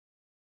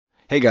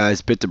Hey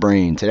guys, Bit to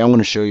Brain. Today I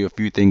want to show you a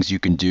few things you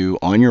can do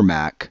on your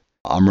Mac.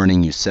 I'm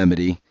running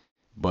Yosemite,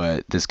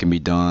 but this can be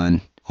done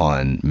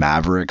on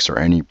Mavericks or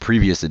any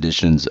previous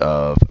editions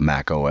of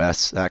Mac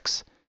OS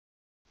X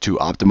to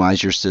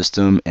optimize your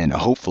system and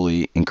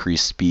hopefully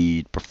increase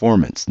speed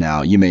performance.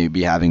 Now, you may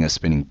be having a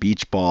spinning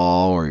beach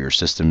ball or your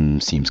system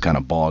seems kind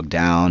of bogged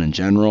down in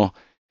general.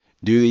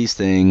 Do these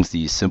things,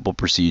 these simple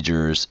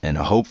procedures, and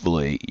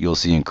hopefully you'll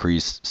see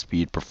increased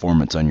speed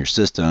performance on your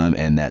system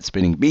and that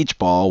spinning beach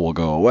ball will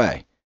go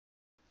away.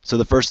 So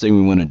the first thing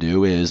we want to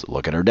do is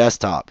look at our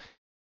desktop.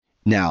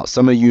 Now,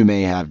 some of you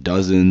may have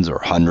dozens or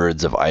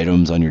hundreds of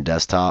items on your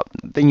desktop.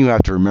 The thing you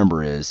have to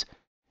remember is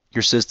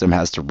your system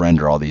has to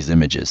render all these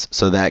images.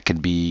 So that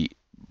could be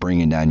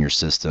bringing down your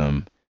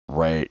system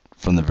right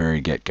from the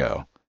very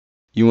get-go.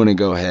 You want to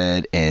go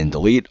ahead and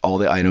delete all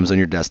the items on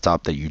your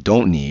desktop that you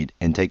don't need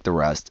and take the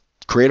rest,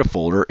 create a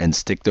folder, and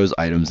stick those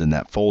items in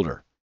that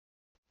folder.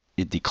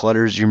 It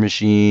declutters your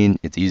machine,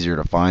 it's easier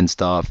to find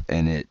stuff,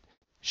 and it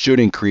should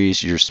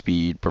increase your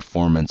speed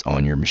performance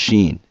on your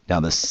machine. Now,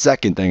 the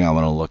second thing I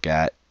want to look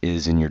at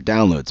is in your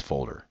downloads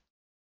folder.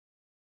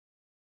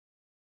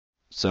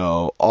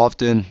 So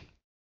often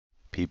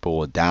people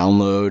will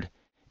download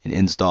an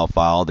install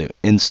file, they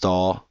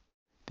install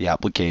the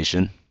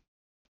application,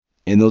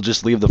 and they'll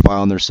just leave the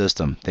file in their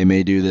system. They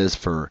may do this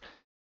for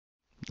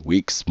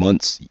weeks,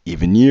 months,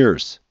 even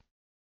years.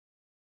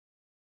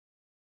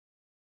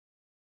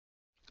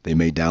 They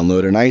may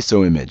download an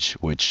ISO image,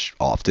 which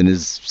often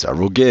is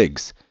several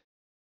gigs.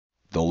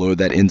 They'll load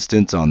that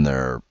instance on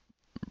their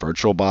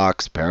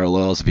VirtualBox,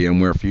 Parallels,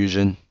 VMware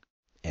Fusion,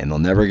 and they'll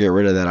never get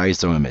rid of that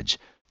ISO image.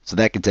 So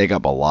that can take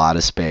up a lot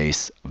of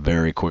space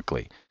very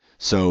quickly.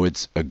 So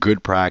it's a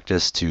good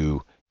practice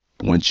to,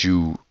 once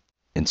you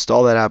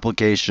install that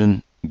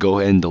application, go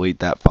ahead and delete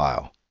that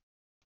file.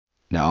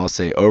 Now I'll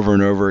say over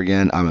and over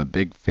again, I'm a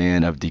big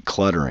fan of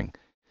decluttering.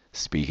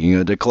 Speaking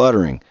of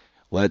decluttering,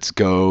 let's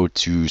go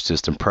to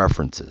System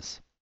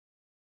Preferences.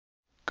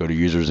 Go to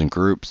Users and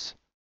Groups.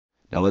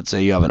 Now let's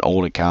say you have an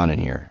old account in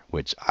here,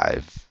 which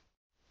I've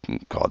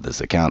called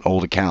this account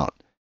Old Account.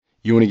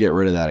 You want to get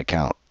rid of that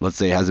account. Let's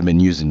say it hasn't been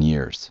used in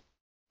years.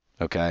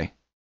 Okay?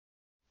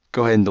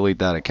 Go ahead and delete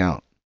that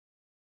account.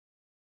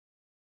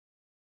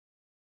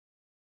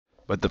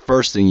 But the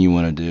first thing you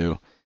want to do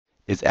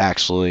is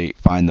actually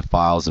find the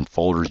files and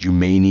folders you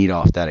may need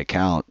off that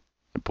account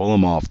and pull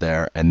them off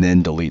there and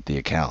then delete the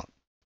account.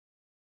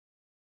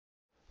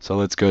 So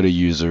let's go to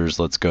Users,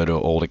 let's go to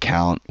Old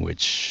Account,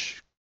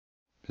 which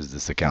is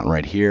this account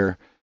right here.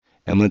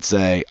 And let's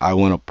say I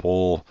want to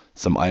pull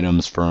some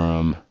items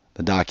from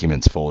the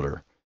Documents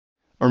folder,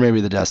 or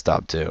maybe the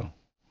desktop too.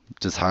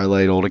 Just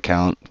highlight Old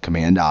Account,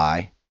 Command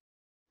I,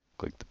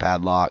 click the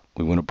padlock.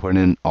 We want to put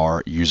in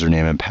our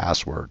username and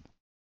password.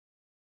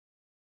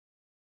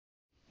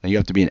 Now you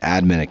have to be an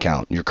admin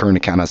account. Your current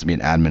account has to be an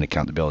admin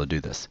account to be able to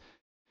do this.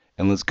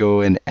 And let's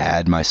go and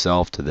add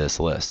myself to this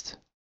list.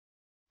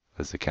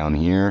 This account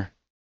here.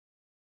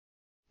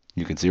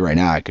 You can see right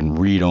now I can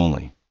read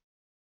only.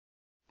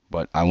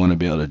 But I want to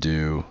be able to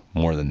do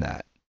more than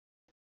that.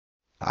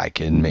 I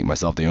can make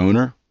myself the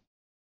owner.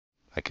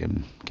 I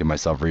can give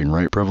myself read and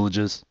write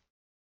privileges.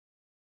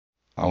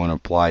 I want to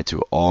apply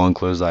to all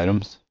enclosed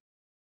items.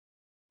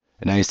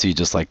 And now you see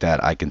just like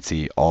that, I can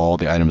see all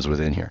the items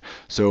within here.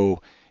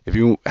 So if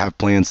you have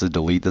plans to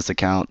delete this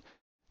account,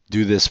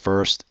 do this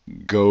first.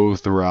 Go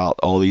throughout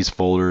all these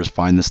folders,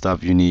 find the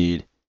stuff you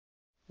need.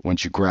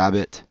 Once you grab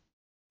it,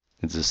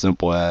 it's as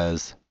simple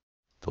as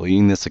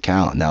deleting this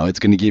account. Now it's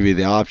going to give you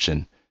the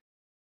option.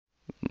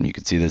 You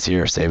can see this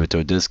here, save it to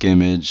a disk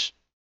image.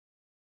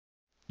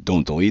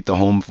 Don't delete the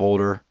home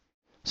folder.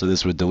 So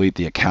this would delete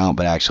the account,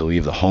 but actually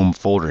leave the home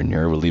folder in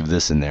here. We'll leave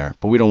this in there,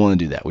 but we don't want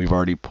to do that. We've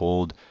already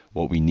pulled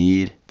what we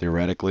need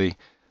theoretically.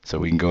 So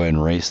we can go ahead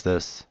and erase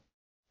this.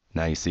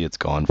 Now you see it's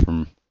gone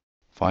from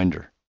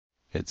Finder.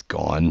 It's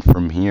gone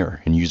from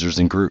here in Users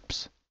and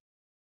Groups.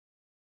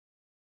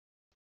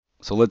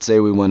 So let's say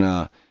we want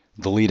to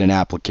delete an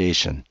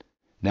application.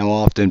 Now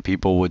often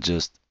people would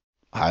just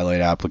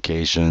highlight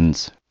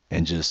applications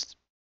and just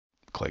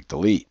click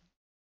delete.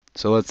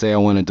 So let's say I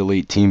want to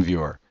delete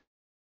TeamViewer.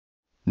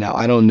 Now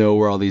I don't know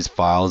where all these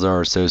files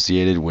are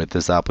associated with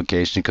this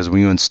application, because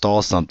when you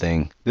install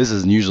something, this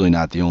is usually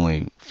not the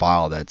only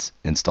file that's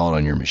installed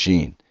on your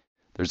machine.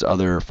 There's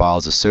other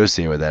files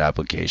associated with that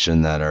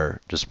application that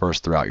are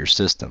dispersed throughout your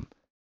system.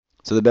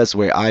 So the best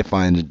way I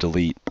find to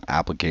delete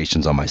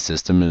applications on my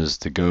system is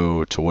to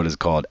go to what is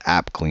called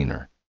App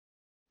Cleaner.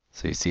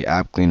 So you see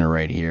App Cleaner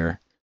right here.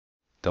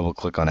 Double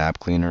click on App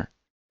Cleaner.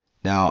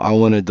 Now I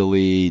want to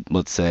delete,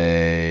 let's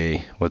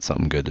say, what's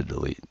something good to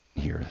delete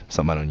here?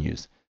 Something I don't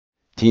use.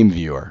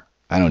 TeamViewer.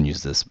 I don't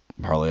use this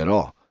hardly at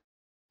all.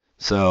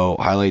 So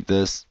highlight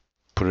this,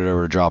 put it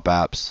over to Drop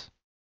Apps.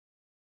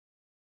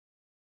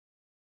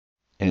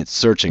 And it's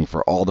searching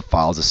for all the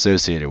files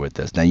associated with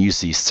this. Now you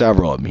see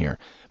several of them here.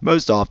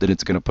 Most often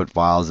it's going to put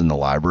files in the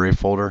library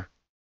folder.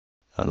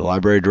 The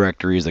library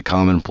directory is a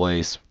common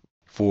place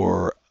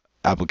for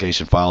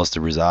application files to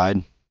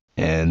reside.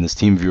 And this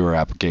TeamViewer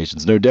application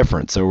is no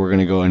different. So we're going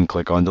to go and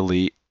click on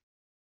delete,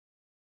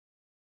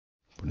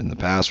 put in the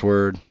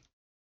password,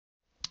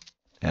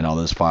 and all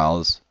those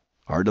files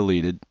are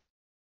deleted.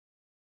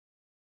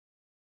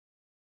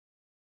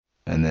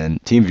 And then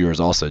TeamViewer is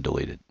also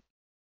deleted.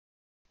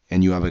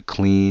 And you have a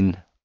clean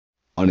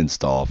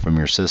uninstall from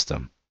your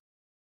system.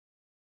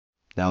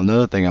 Now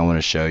another thing I want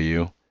to show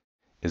you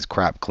is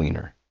Crap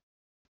Cleaner.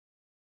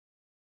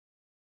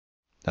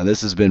 Now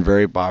this has been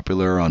very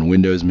popular on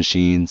Windows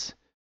machines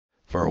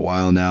for a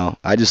while now.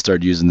 I just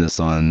started using this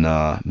on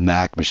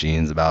Mac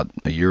machines about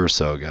a year or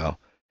so ago.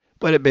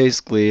 But it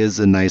basically is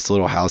a nice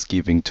little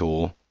housekeeping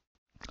tool.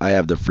 I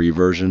have the free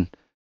version,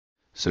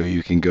 so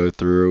you can go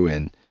through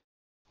and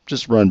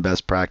just run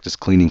best practice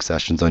cleaning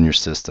sessions on your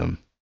system,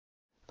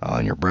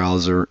 on your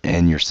browser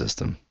and your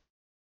system.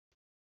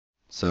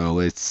 So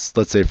let's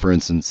say for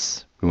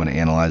instance we want to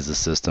analyze the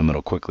system.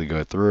 It'll quickly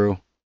go through,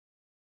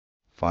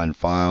 find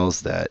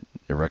files that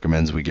it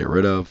recommends we get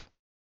rid of.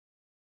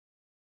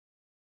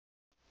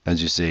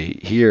 As you see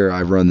here,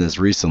 I've run this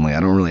recently. I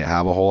don't really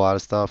have a whole lot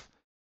of stuff,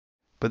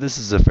 but this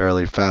is a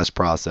fairly fast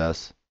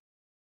process.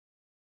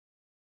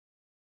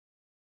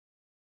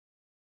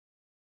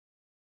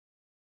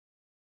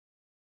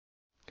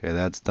 Okay,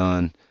 that's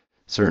done.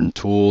 Certain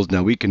tools.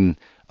 Now we can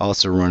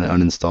also run an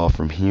uninstall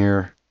from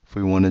here if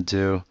we wanted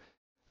to.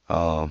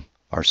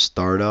 Our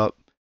startup.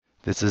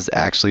 This is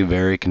actually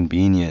very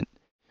convenient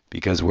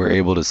because we're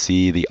able to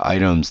see the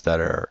items that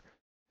are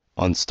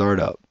on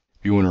startup.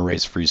 If you want to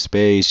erase free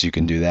space, you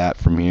can do that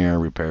from here.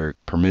 Repair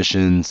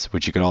permissions,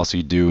 which you can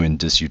also do in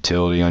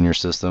disutility on your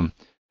system.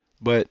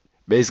 But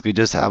basically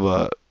just have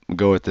a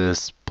go with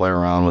this, play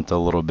around with it a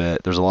little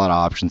bit. There's a lot of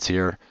options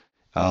here.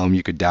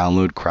 You could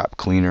download Crap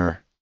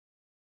Cleaner.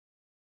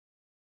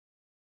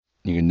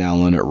 You can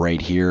download it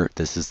right here.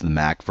 This is the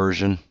Mac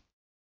version.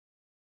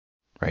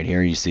 Right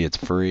here you see it's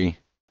free.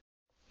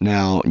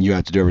 Now you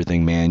have to do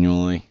everything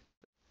manually.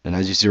 And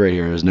as you see right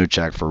here, there's no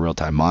check for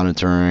real-time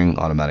monitoring,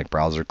 automatic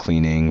browser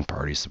cleaning,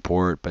 party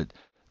support, but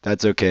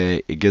that's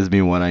okay. It gives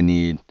me what I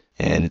need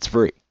and it's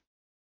free.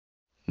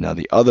 Now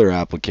the other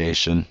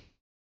application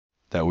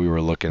that we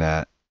were looking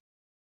at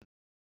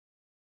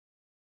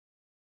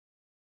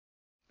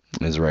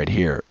is right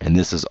here, and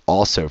this is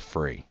also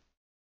free.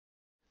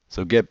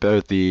 So get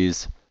both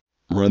these,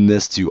 run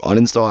this to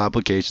uninstall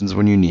applications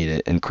when you need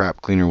it, and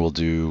Crap Cleaner will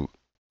do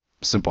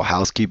simple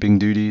housekeeping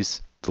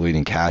duties,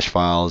 deleting cache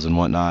files and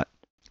whatnot.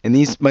 And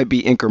these might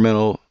be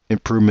incremental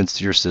improvements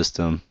to your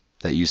system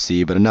that you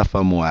see, but enough of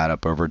them will add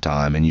up over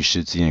time and you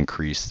should see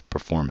increased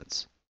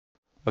performance.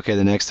 Okay,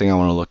 the next thing I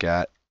want to look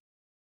at,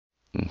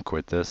 and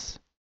quit this,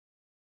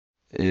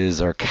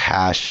 is our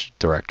cache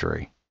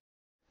directory.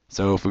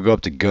 So if we go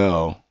up to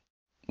Go,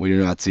 we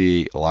do not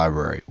see a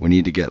library. We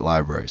need to get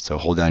library. So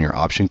hold down your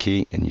Option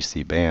key and you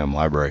see, bam,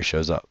 library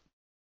shows up.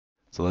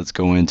 So let's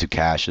go into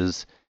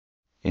caches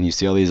and you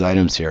see all these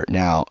items here.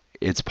 Now,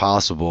 it's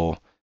possible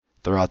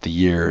throughout the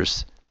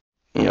years,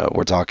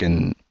 we're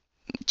talking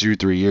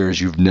 2-3 years,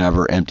 you've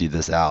never emptied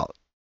this out.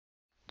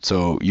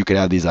 So you could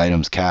have these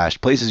items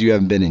cached, places you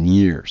haven't been in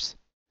years.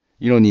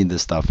 You don't need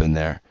this stuff in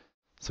there.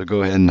 So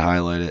go ahead and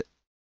highlight it,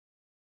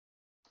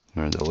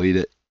 or delete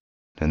it,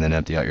 and then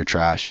empty out your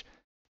trash.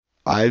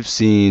 I've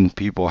seen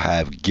people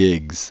have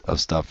gigs of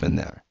stuff in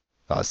there.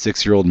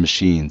 6-year-old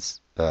machines,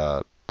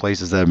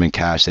 places that have been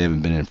cached, they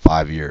haven't been in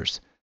 5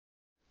 years.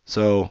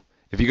 So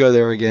if you go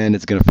there again,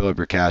 it's going to fill up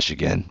your cache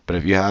again. But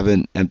if you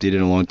haven't emptied it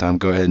in a long time,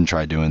 go ahead and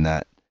try doing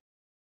that.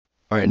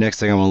 All right, next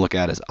thing I want to look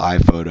at is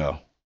iPhoto.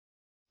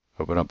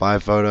 Open up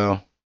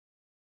iPhoto.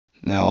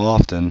 Now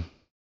often,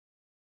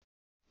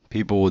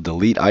 people will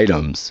delete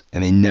items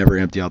and they never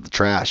empty out the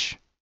trash.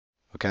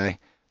 Okay?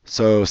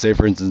 So say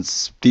for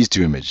instance, these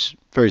two images,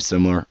 very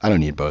similar. I don't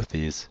need both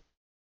these.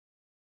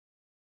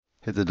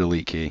 Hit the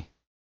delete key.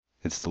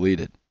 It's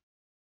deleted.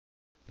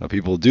 Now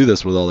people do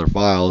this with all their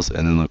files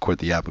and then they'll quit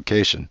the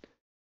application.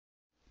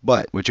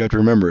 But what you have to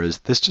remember is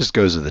this just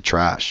goes to the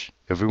trash.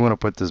 If we want to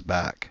put this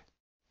back,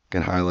 you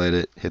can highlight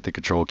it, hit the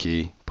control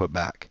key, put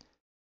back.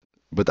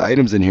 But the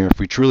items in here, if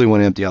we truly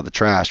want to empty out the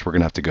trash, we're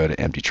going to have to go to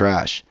empty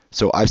trash.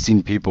 So I've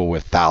seen people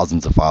with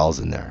thousands of files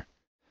in there.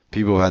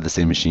 People who had the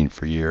same machine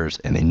for years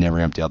and they never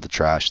empty out the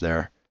trash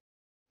there.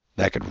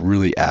 That could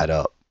really add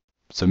up.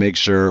 So make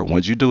sure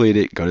once you delete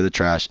it, go to the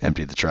trash,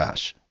 empty the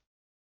trash.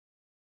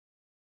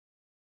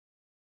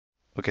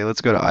 Okay,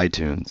 let's go to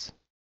iTunes.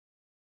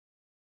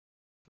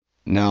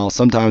 Now,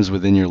 sometimes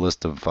within your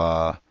list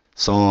of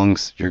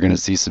songs, you're going to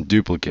see some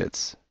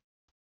duplicates.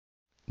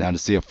 Now, to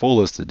see a full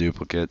list of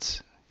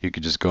duplicates, you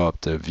could just go up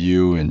to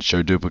View and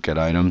Show Duplicate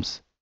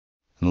Items.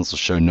 And this will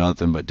show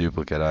nothing but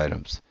duplicate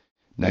items.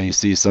 Now you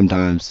see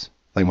sometimes,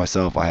 like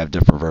myself, I have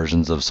different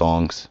versions of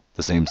songs,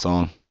 the same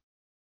song.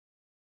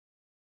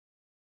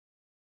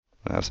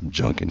 I have some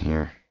junk in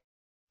here.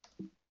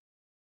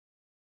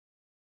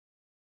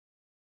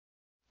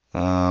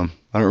 I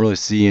don't really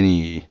see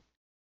any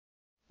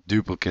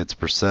duplicates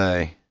per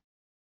se.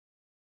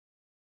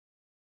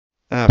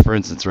 For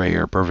instance, right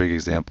here, a perfect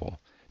example.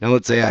 Now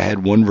let's say I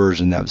had one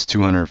version that was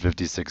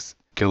 256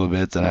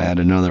 kilobits, and I had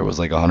another that was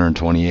like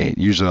 128.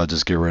 Usually I'll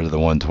just get rid of the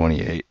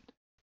 128.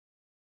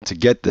 To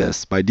get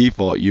this, by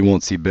default, you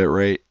won't see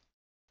bitrate.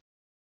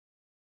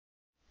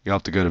 You'll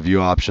have to go to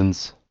View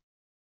Options,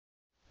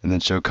 and then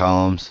Show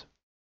Columns.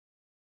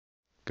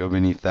 Go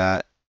beneath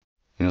that,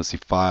 and you'll see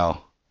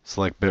File.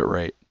 Select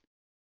bitrate.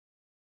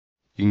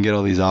 You can get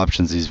all these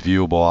options, these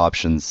viewable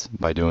options,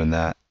 by doing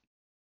that.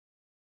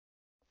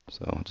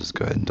 So I'll just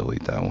go ahead and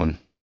delete that one.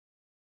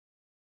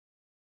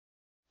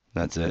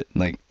 That's it.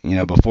 Like,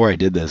 before I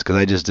did this, because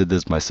I just did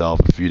this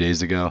myself a few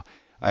days ago,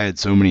 I had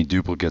so many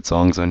duplicate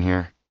songs on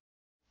here.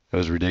 It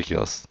was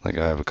ridiculous. Like,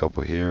 I have a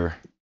couple here.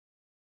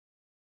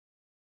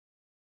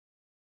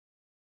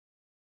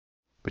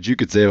 But you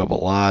could save up a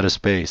lot of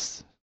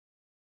space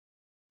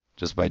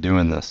just by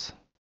doing this.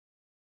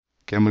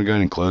 Okay, I'm going to go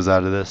ahead and close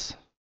out of this.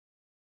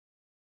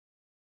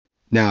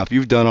 Now, if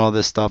you've done all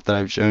this stuff that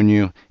I've shown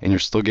you and you're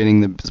still getting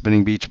the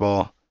spinning beach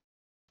ball,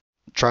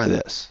 try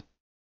this.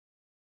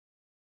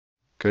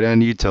 Go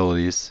down to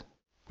Utilities,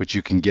 which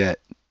you can get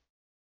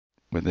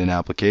within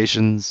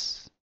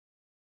Applications,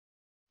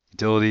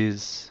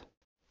 Utilities,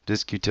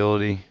 Disk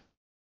Utility.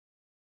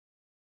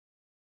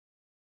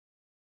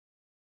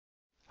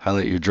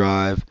 Highlight your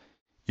drive.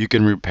 You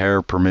can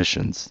repair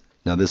permissions.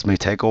 Now, this may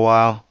take a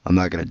while. I'm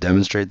not going to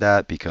demonstrate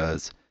that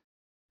because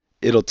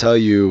it'll tell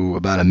you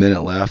about a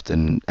minute left,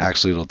 and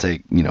actually it'll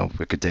take,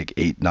 it could take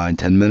 8, 9,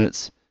 10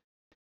 minutes.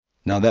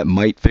 Now, that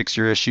might fix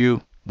your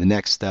issue. The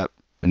next step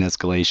in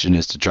escalation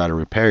is to try to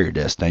repair your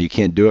disk. Now, you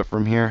can't do it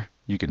from here.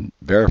 You can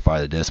verify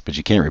the disk, but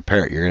you can't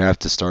repair it. You're going to have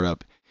to start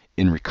up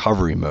in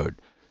recovery mode.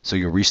 So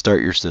you'll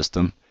restart your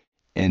system,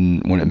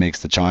 and when it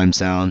makes the chime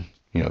sound,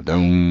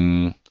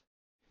 dong,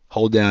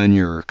 hold down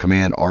your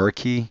Command R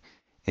key,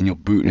 and you'll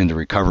boot into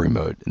recovery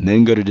mode. And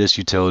then go to Disk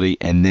Utility,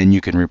 and then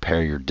you can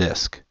repair your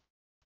disk.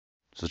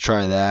 So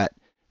try that.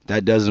 If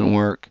that doesn't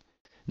work,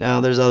 now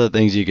there's other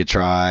things you could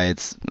try. I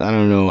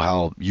don't know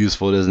how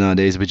useful it is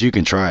nowadays, but you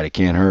can try it. It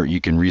can't hurt.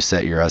 You can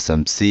reset your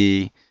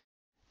SMC.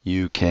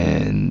 You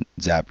can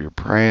zap your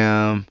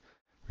PRAM,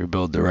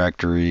 rebuild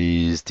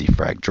directories,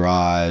 defrag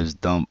drives,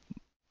 dump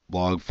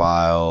log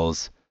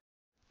files,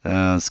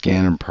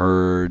 scan and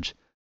purge.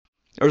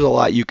 There's a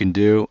lot you can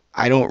do.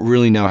 I don't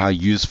really know how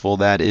useful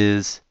that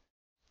is,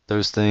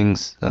 those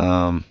things,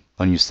 on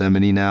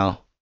Yosemite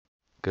now,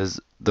 because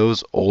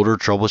those older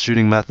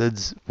troubleshooting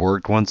methods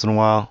worked once in a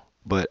while,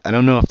 but I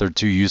don't know if they're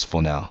too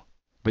useful now.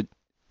 But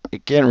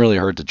it can't really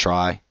hurt to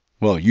try.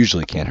 Well, it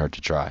usually can't hurt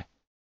to try.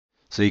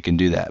 So you can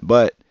do that.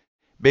 But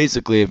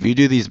basically, if you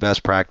do these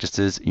best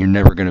practices, you're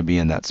never going to be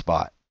in that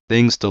spot.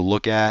 Things to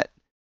look at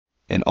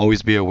and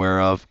always be aware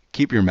of.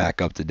 Keep your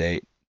Mac up to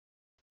date.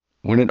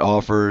 When it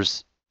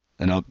offers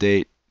an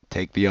update,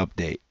 take the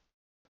update.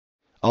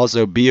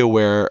 Also, be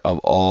aware of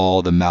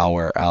all the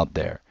malware out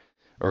there,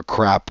 or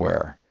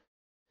crapware.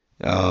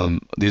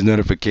 These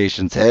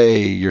notifications,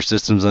 hey, your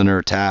system's under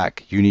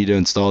attack, you need to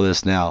install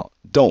this now.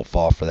 Don't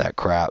fall for that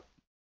crap.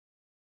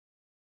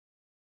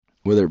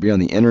 Whether it be on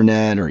the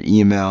internet or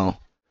email,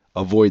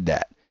 avoid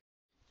that.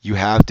 You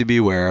have to be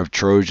aware of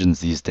Trojans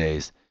these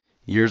days.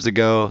 Years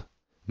ago,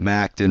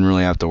 Mac didn't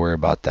really have to worry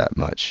about that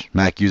much.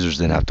 Mac users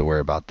didn't have to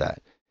worry about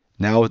that.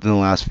 Now, within the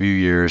last few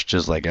years,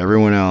 just like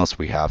everyone else,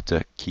 we have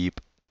to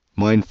keep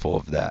mindful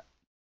of that.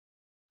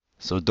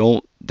 So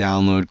don't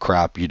download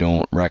crap you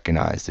don't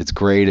recognize. It's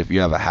great if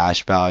you have a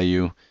hash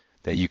value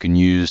that you can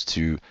use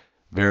to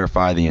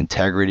verify the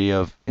integrity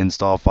of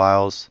install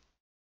files,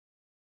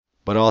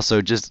 but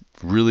also just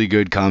really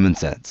good common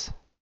sense.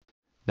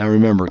 Now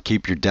remember,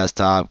 keep your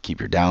desktop,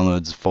 keep your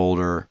downloads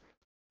folder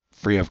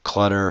free of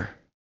clutter.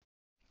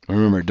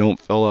 Remember, don't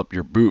fill up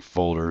your boot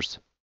folders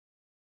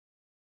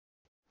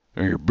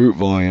or your boot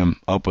volume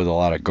up with a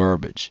lot of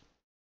garbage.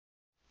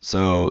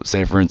 So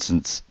say for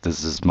instance,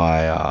 this is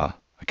my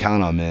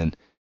account I'm in.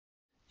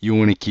 You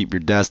want to keep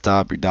your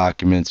desktop, your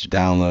documents, your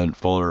download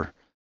folder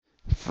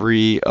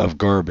free of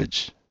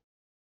garbage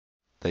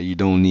that you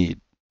don't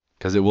need,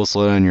 because it will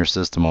slow down your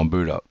system on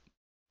boot up.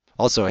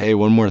 Also, hey,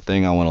 one more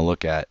thing I want to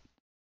look at.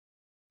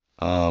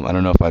 I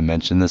don't know if I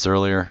mentioned this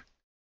earlier.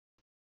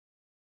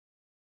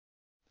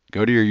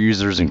 Go to your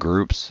users and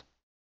groups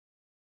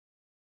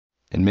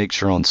and make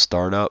sure on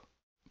startup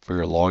for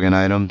your login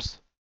items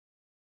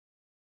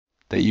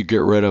that you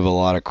get rid of a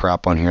lot of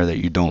crap on here that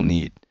you don't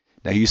need.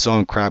 Now, you saw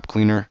in Crap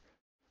Cleaner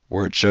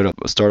where it showed up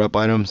with startup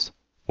items.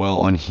 Well,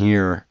 on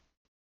here,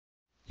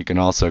 you can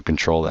also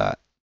control that.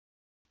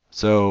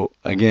 So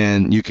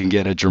again, you can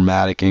get a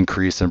dramatic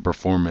increase in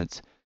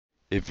performance.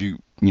 If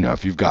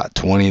if you've got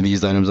 20 of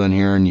these items on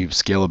here and you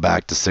scale it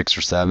back to 6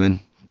 or 7,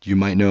 you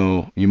might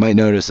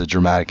notice a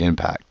dramatic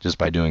impact just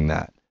by doing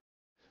that.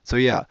 So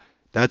yeah,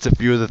 that's a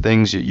few of the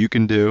things that you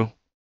can do.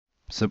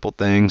 Simple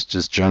things,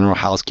 just general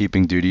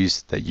housekeeping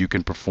duties that you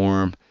can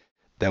perform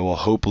that will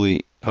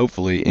hopefully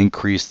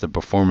increase the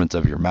performance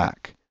of your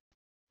Mac,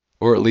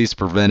 or at least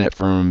prevent it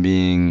from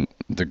being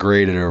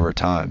degraded over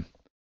time.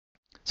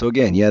 So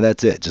again, yeah,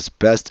 that's it. Just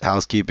best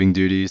housekeeping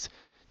duties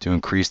to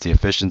increase the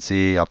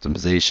efficiency,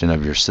 optimization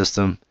of your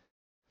system.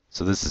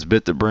 So this is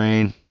Bit the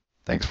Brain.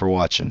 Thanks for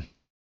watching.